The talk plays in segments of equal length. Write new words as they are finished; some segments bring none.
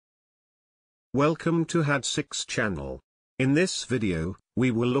Welcome to had6 channel. In this video,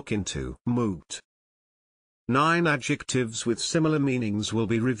 we will look into moot. 9 adjectives with similar meanings will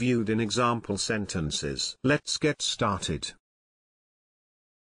be reviewed in example sentences. Let's get started.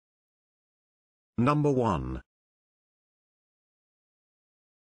 Number 1.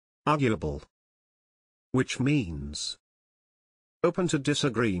 Arguable, which means open to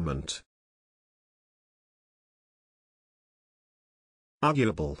disagreement.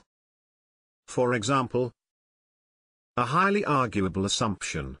 Arguable. For example, a highly arguable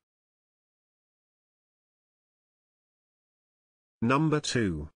assumption. Number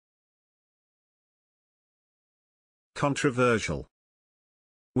 2. Controversial,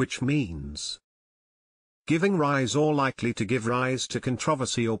 which means giving rise or likely to give rise to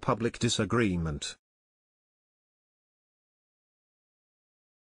controversy or public disagreement.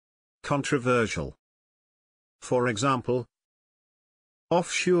 Controversial. For example,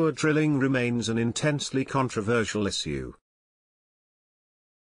 offshore drilling remains an intensely controversial issue.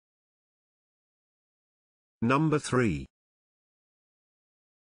 Number 3.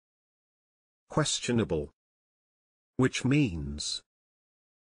 Questionable, which means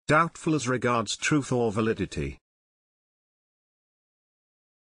doubtful as regards truth or validity.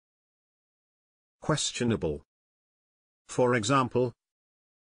 Questionable. For example,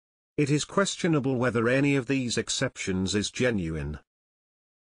 it is questionable whether any of these exceptions is genuine.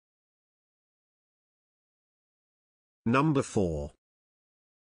 Number 4.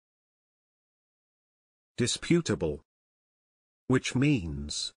 Disputable, which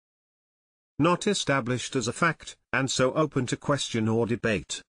means not established as a fact, and so open to question or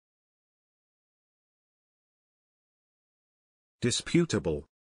debate. Disputable.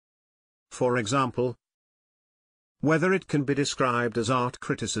 For example, whether it can be described as art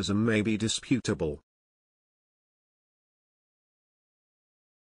criticism may be disputable.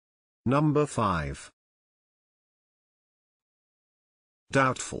 Number 5.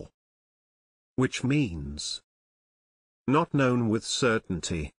 Doubtful, which means not known with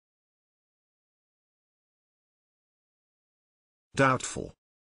certainty. Doubtful.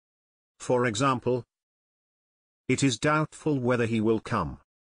 For example, it is doubtful whether he will come.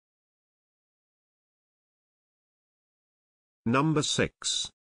 Number 6.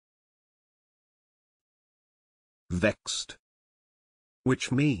 Vexed,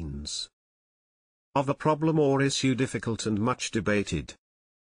 which means of a problem or issue difficult and much debated.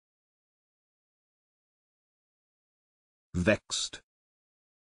 Vexed.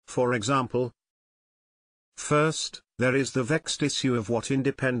 For example, first, there is the vexed issue of what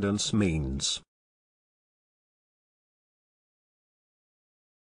independence means.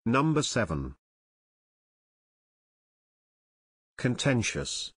 Number 7.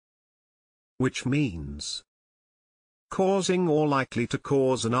 Contentious, which means causing or likely to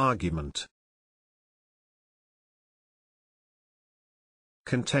cause an argument.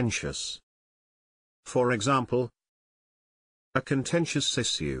 Contentious. For example, a contentious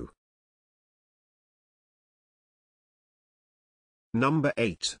issue. Number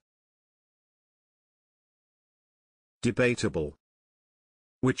 8. Debatable,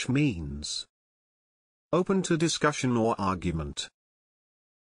 which means open to discussion or argument.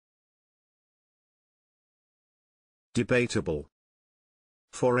 Debatable.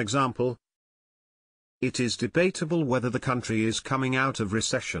 For example, it is debatable whether the country is coming out of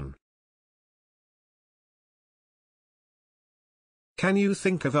recession. Can you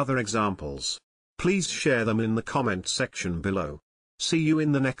think of other examples? Please share them in the comment section below. See you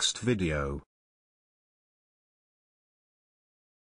in the next video.